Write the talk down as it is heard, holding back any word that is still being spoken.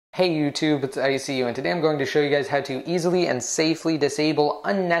Hey YouTube, it's ICU, and today I'm going to show you guys how to easily and safely disable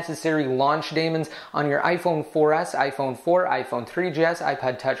unnecessary launch daemons on your iPhone 4S, iPhone 4, iPhone 3GS,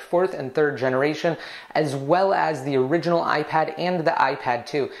 iPod Touch 4th and 3rd generation, as well as the original iPad and the iPad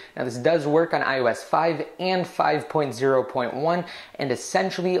 2. Now this does work on iOS 5 and 5.0.1, and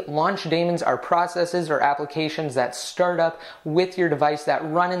essentially launch daemons are processes or applications that start up with your device that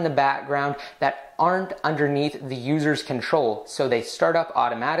run in the background that aren't underneath the user's control. So they start up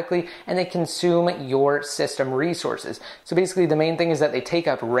automatically and they consume your system resources. So basically the main thing is that they take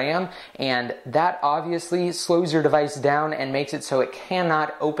up RAM, and that obviously slows your device down and makes it so it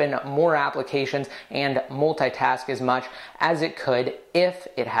cannot open more applications and multitask as much as it could if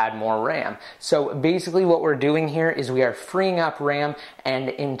it had more RAM. So basically what we're doing here is we are freeing up RAM, and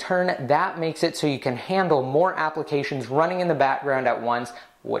in turn that makes it so you can handle more applications running in the background at once,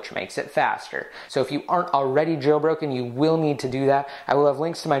 which makes it faster. So if you aren't already jailbroken, you will need to do that. I will have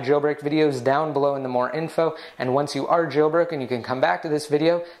links to my jailbreak videos down below in the more info, and once you are jailbroken, you can come back to this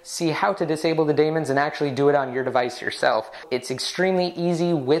video, see how to disable the daemons, and actually do it on your device yourself. It's extremely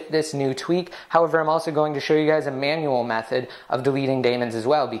easy with this new tweak. However, I'm also going to show you guys a manual method of deleting daemons as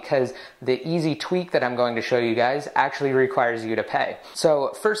well, because the easy tweak that I'm going to show you guys actually requires you to pay.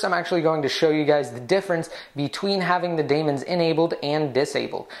 So first, I'm actually going to show you guys the difference between having the daemons enabled and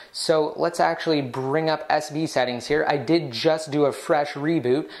disabled. So let's actually bring up SB settings here. I did just do a fresh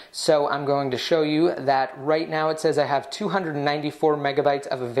reboot, so I'm going to show you that right now it says I have 294 megabytes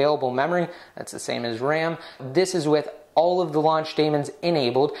of available memory. That's the same as RAM. This is with all of the launch daemons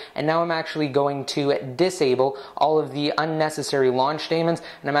enabled, and now I'm actually going to disable all of the unnecessary launch daemons,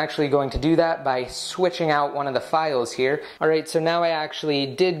 and I'm actually going to do that by switching out one of the files here. Alright, so now I actually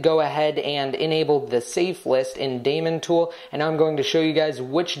did go ahead and enable the safe list in daemon tool, and now I'm going to show you guys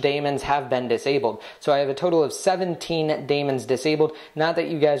which daemons have been disabled. So I have a total of 17 daemons disabled. Not that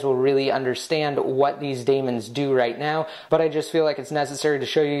you guys will really understand what these daemons do right now, but I just feel like it's necessary to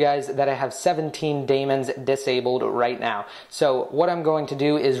show you guys that I have 17 daemons disabled right now. So what I'm going to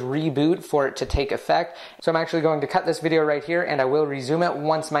do is reboot for it to take effect. So I'm actually going to cut this video right here, and I will resume it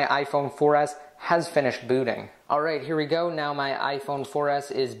once my iPhone 4S has finished booting. Alright, here we go. Now my iPhone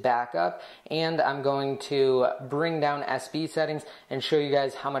 4S is back up, and I'm going to bring down SB settings and show you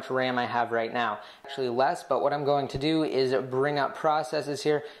guys how much RAM I have right now. Actually less, but what I'm going to do is bring up processes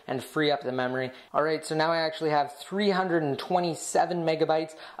here and free up the memory. Alright, so now I actually have 327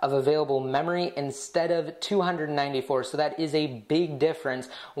 megabytes of available memory instead of 294, so that is a big difference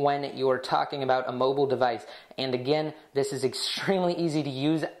when you're talking about a mobile device. And again, this is extremely easy to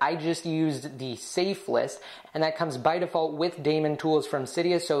use. I just used the safe list, and that comes by default with daemon tools from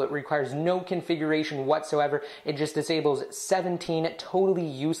Cydia, so it requires no configuration whatsoever. It just disables 17 totally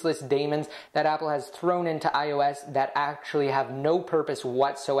useless daemons that Apple has thrown into iOS that actually have no purpose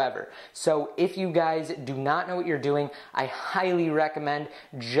whatsoever. So if you guys do not know what you're doing, I highly recommend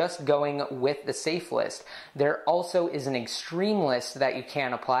just going with the safe list. There also is an extreme list that you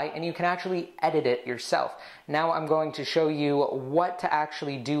can apply, and you can actually edit it yourself. Now I'm going to show you what to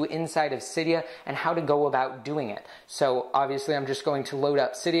actually do inside of Cydia and how to go about doing it. So obviously I'm just going to load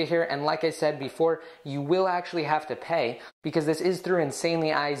up Cydia here, and like I said before, you will actually have to pay because this is through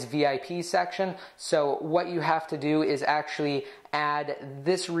Insanely I's VIP section. So what you have to do is actually add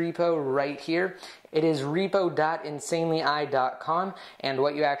this repo right here. It is repo.insanelyi.com, and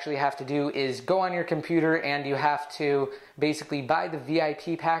what you actually have to do is go on your computer and you have to basically buy the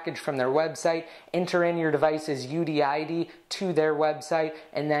VIP package from their website, enter in your device's UDID to their website,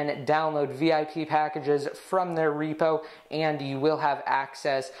 and then download VIP packages from their repo, and you will have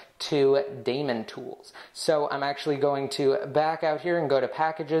access to daemon tools. So I'm actually going to back out here and go to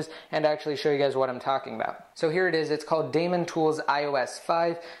packages and actually show you guys what I'm talking about. So here it is. It's called Daemon Tools iOS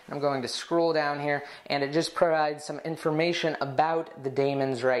 5. I'm going to scroll down here, and it just provides some information about the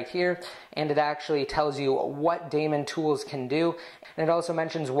daemons right here, and it actually tells you what daemon tools can do. And it also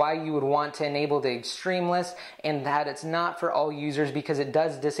mentions why you would want to enable the extreme list, and that it's not for all users because it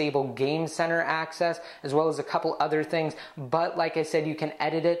does disable Game Center access as well as a couple other things. But like I said, you can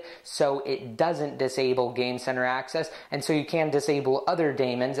edit it so it doesn't disable Game Center access, and so you can disable other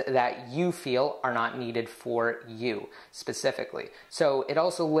daemons that you feel are not needed for you specifically. So it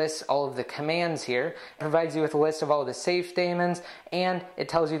also lists all of the commands here. It provides you with a list of all of the safe daemons, and it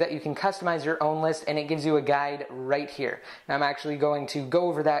tells you that you can customize your own list, and it gives you a guide right here. Now I'm actually going to go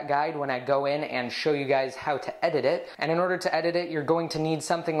over that guide when I go in and show you guys how to edit it. And in order to edit it, you're going to need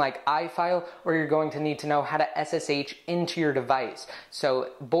something like iFile, or you're going to need to know how to SSH into your device.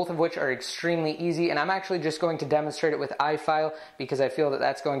 So both of which are extremely easy, and I'm actually just going to demonstrate it with iFile because I feel that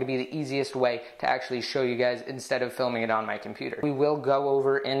that's going to be the easiest way to actually show you you guys instead of filming it on my computer. We will go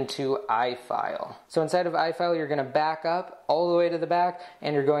over into iFile. So inside of iFile, you're going to back up all the way to the back,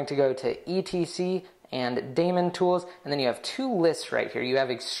 and you're going to go to ETC and Daemon tools, and then you have two lists right here. You have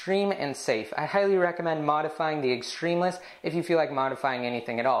extreme and safe. I highly recommend modifying the extreme list if you feel like modifying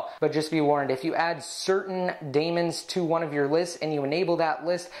anything at all. But just be warned, if you add certain daemons to one of your lists and you enable that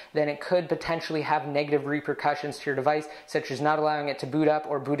list, then it could potentially have negative repercussions to your device, such as not allowing it to boot up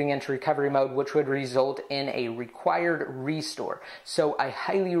or booting into recovery mode, which would result in a required restore. So I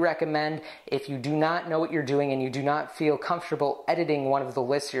highly recommend, if you do not know what you're doing and you do not feel comfortable editing one of the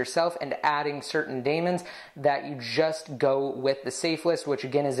lists yourself and adding certain daemons, that you just go with the safe list, which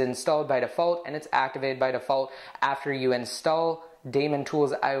again is installed by default, and it's activated by default after you install Daemon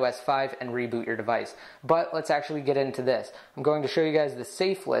Tools iOS 5 and reboot your device. But let's actually get into this. I'm going to show you guys the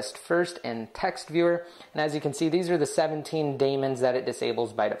safe list first in text viewer, and as you can see, these are the 17 daemons that it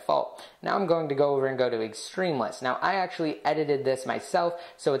disables by default. Now I'm going to go over and go to extreme list. Now I actually edited this myself,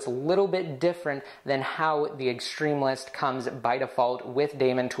 so it's a little bit different than how the extreme list comes by default with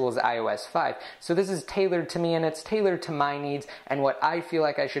Daemon Tools iOS 5. So this is tailored to me, and it's tailored to my needs and what I feel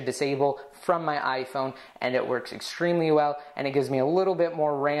like I should disable from my iPhone, and it works extremely well, and it gives me a little bit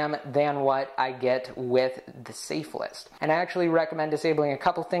more RAM than what I get with the safe list. And I actually recommend disabling a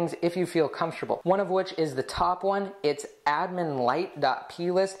couple things if you feel comfortable. One of which is the top one. It's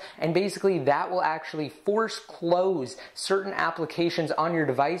adminlight.plist, and basically that will actually force close certain applications on your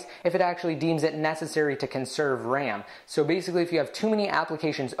device if it actually deems it necessary to conserve RAM. So basically, if you have too many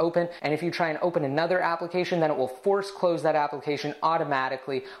applications open, and if you try and open another application, then it will force close that application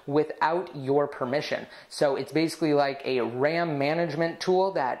automatically without your permission. So it's basically like a RAM management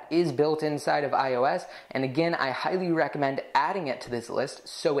tool that is built inside of iOS, and again, I highly recommend adding it to this list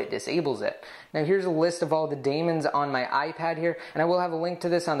so it disables it. Now here's a list of all the daemons on my iPad here, and I will have a link to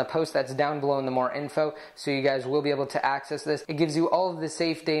this on the post that's down below in the more info, so you guys will be able to access this. It gives you all of the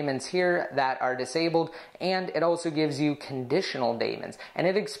safe daemons here that are disabled, and it also gives you conditional daemons, and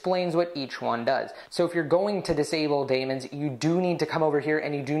it explains what each one does. So if you're going to disable daemons, you do need to come over here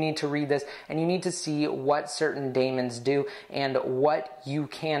and you do need to read this, and you need to see what certain daemons do and what you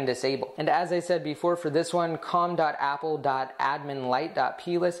can disable. And as I said before, for this one,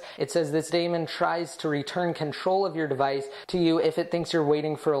 com.apple.adminlight.plist, it says this daemon tries to return control of your device to you if it thinks you're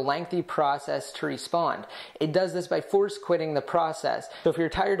waiting for a lengthy process to respond. It does this by force quitting the process. So if you're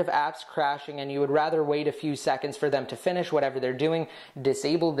tired of apps crashing and you would rather wait a few seconds for them to finish whatever they're doing,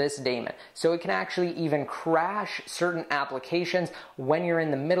 disable this daemon. So it can actually even crash certain applications when you're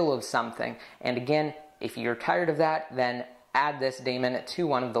in the middle of something. And again, if you're tired of that, then add this daemon to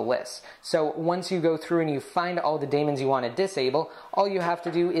one of the lists. So once you go through and you find all the daemons you want to disable, all you have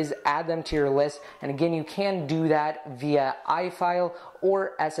to do is add them to your list. And again, you can do that via iFile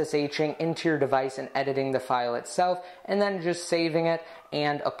or SSHing into your device and editing the file itself, and then just saving it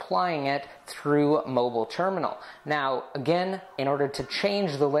and applying it through mobile terminal. Now, again, in order to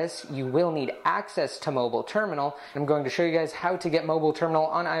change the list, you will need access to mobile terminal. I'm going to show you guys how to get mobile terminal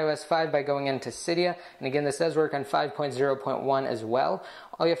on iOS 5 by going into Cydia. And again, this does work on 5.0.1 as well.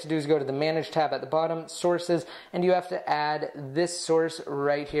 All you have to do is go to the Manage tab at the bottom, Sources, and you have to add this source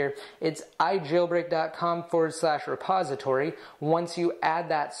right here. It's ijailbreak.com/repository. Once you add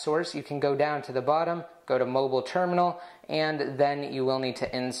that source, you can go down to the bottom, go to Mobile Terminal, and then you will need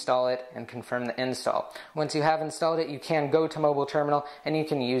to install it and confirm the install. Once you have installed it, you can go to Mobile Terminal and you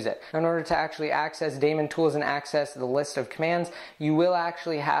can use it. Now, in order to actually access Daemon Tools and access the list of commands, you will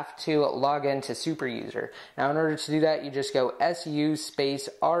actually have to log into SuperUser. Now, in order to do that, you just go SU space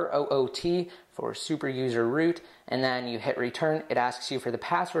ROOT for SuperUser root, and then you hit return. It asks you for the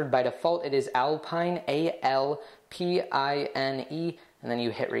password. By default, it is Alpine, ALPINE, and then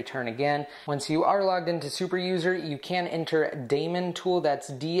you hit return again. Once you are logged into SuperUser, you can enter Daemon Tool, that's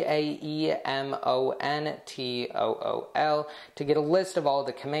DAEMONTOOL, to get a list of all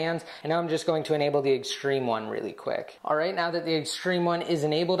the commands. And now I'm just going to enable the extreme one really quick. Alright, now that the extreme one is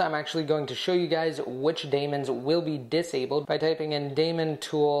enabled, I'm actually going to show you guys which daemons will be disabled by typing in Daemon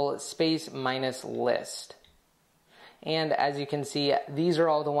Tool space -list. And as you can see, these are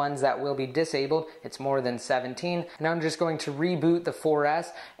all the ones that will be disabled. It's more than 17. Now I'm just going to reboot the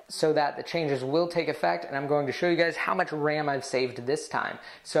 4S so that the changes will take effect, and I'm going to show you guys how much RAM I've saved this time.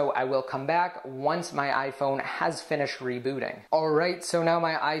 So I will come back once my iPhone has finished rebooting. Alright, so now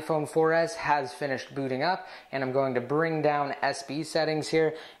my iPhone 4S has finished booting up, and I'm going to bring down SB settings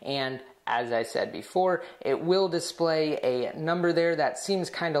here, and as I said before, it will display a number there that seems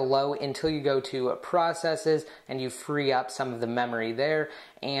kind of low until you go to processes and you free up some of the memory there.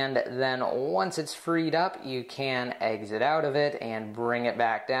 And then once it's freed up, you can exit out of it and bring it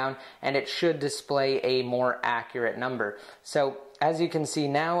back down, and it should display a more accurate number. So as you can see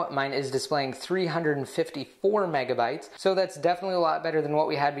now, mine is displaying 354 megabytes, so that's definitely a lot better than what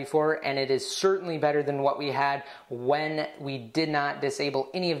we had before, and it is certainly better than what we had when we did not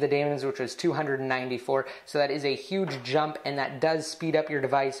disable any of the daemons, which was 294, so that is a huge jump, and that does speed up your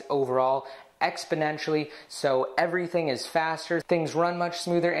device overall exponentially, so everything is faster, things run much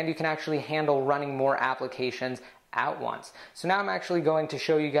smoother, and you can actually handle running more applications at once. So now I'm actually going to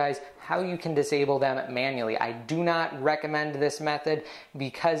show you guys how you can disable them manually. I do not recommend this method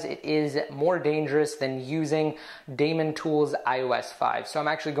because it is more dangerous than using Daemon Tools iOS 5. So I'm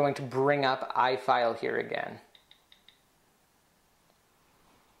actually going to bring up iFile here again.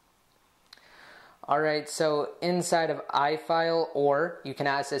 Alright, so inside of iFile, or you can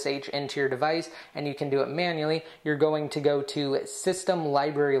SSH into your device and you can do it manually, you're going to go to System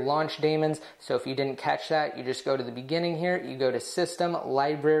Library LaunchDaemons. So if you didn't catch that, you just go to the beginning here, you go to System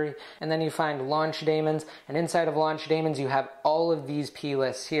Library, and then you find LaunchDaemons, and inside of LaunchDaemons you have all of these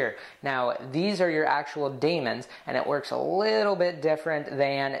plists here. Now these are your actual daemons, and it works a little bit different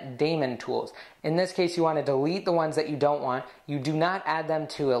than Daemon Tools. In this case, you want to delete the ones that you don't want. You do not add them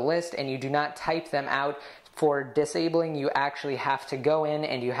to a list, and you do not type them out. For disabling, you actually have to go in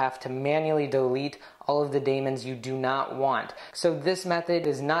and you have to manually delete all of the daemons you do not want. So this method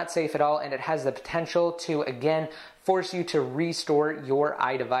is not safe at all, and it has the potential to, again, force you to restore your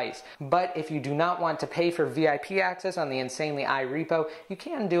iDevice. But if you do not want to pay for VIP access on the Insanely I repo, you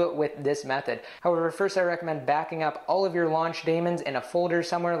can do it with this method. However, first I recommend backing up all of your LaunchDaemons in a folder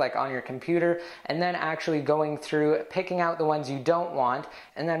somewhere, like on your computer, and then actually going through, picking out the ones you don't want,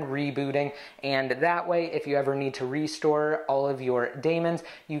 and then rebooting. And that way, if you ever need to restore all of your daemons,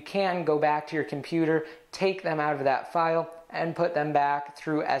 you can go back to your computer, take them out of that file, and put them back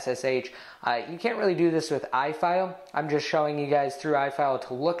through SSH. You can't really do this with iFile. I'm just showing you guys through iFile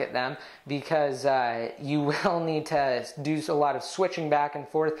to look at them, because you will need to do a lot of switching back and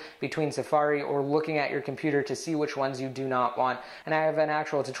forth between Safari or looking at your computer to see which ones you do not want. And I have an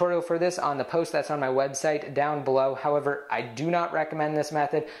actual tutorial for this on the post that's on my website down below. However, I do not recommend this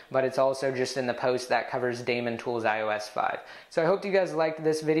method, but it's also just in the post that covers Daemon Tools iOS 5. So I hope you guys liked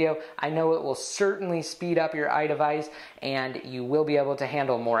this video. I know it will certainly speed up your iDevice, and you will be able to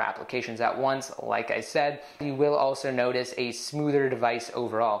handle more applications at once. Like I said, you will also notice a smoother device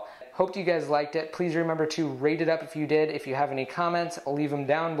overall. Hope you guys liked it. Please remember to rate it up if you did. If you have any comments, leave them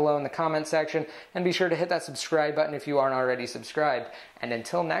down below in the comment section, and be sure to hit that subscribe button if you aren't already subscribed. And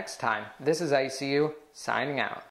until next time, this is ICU signing out.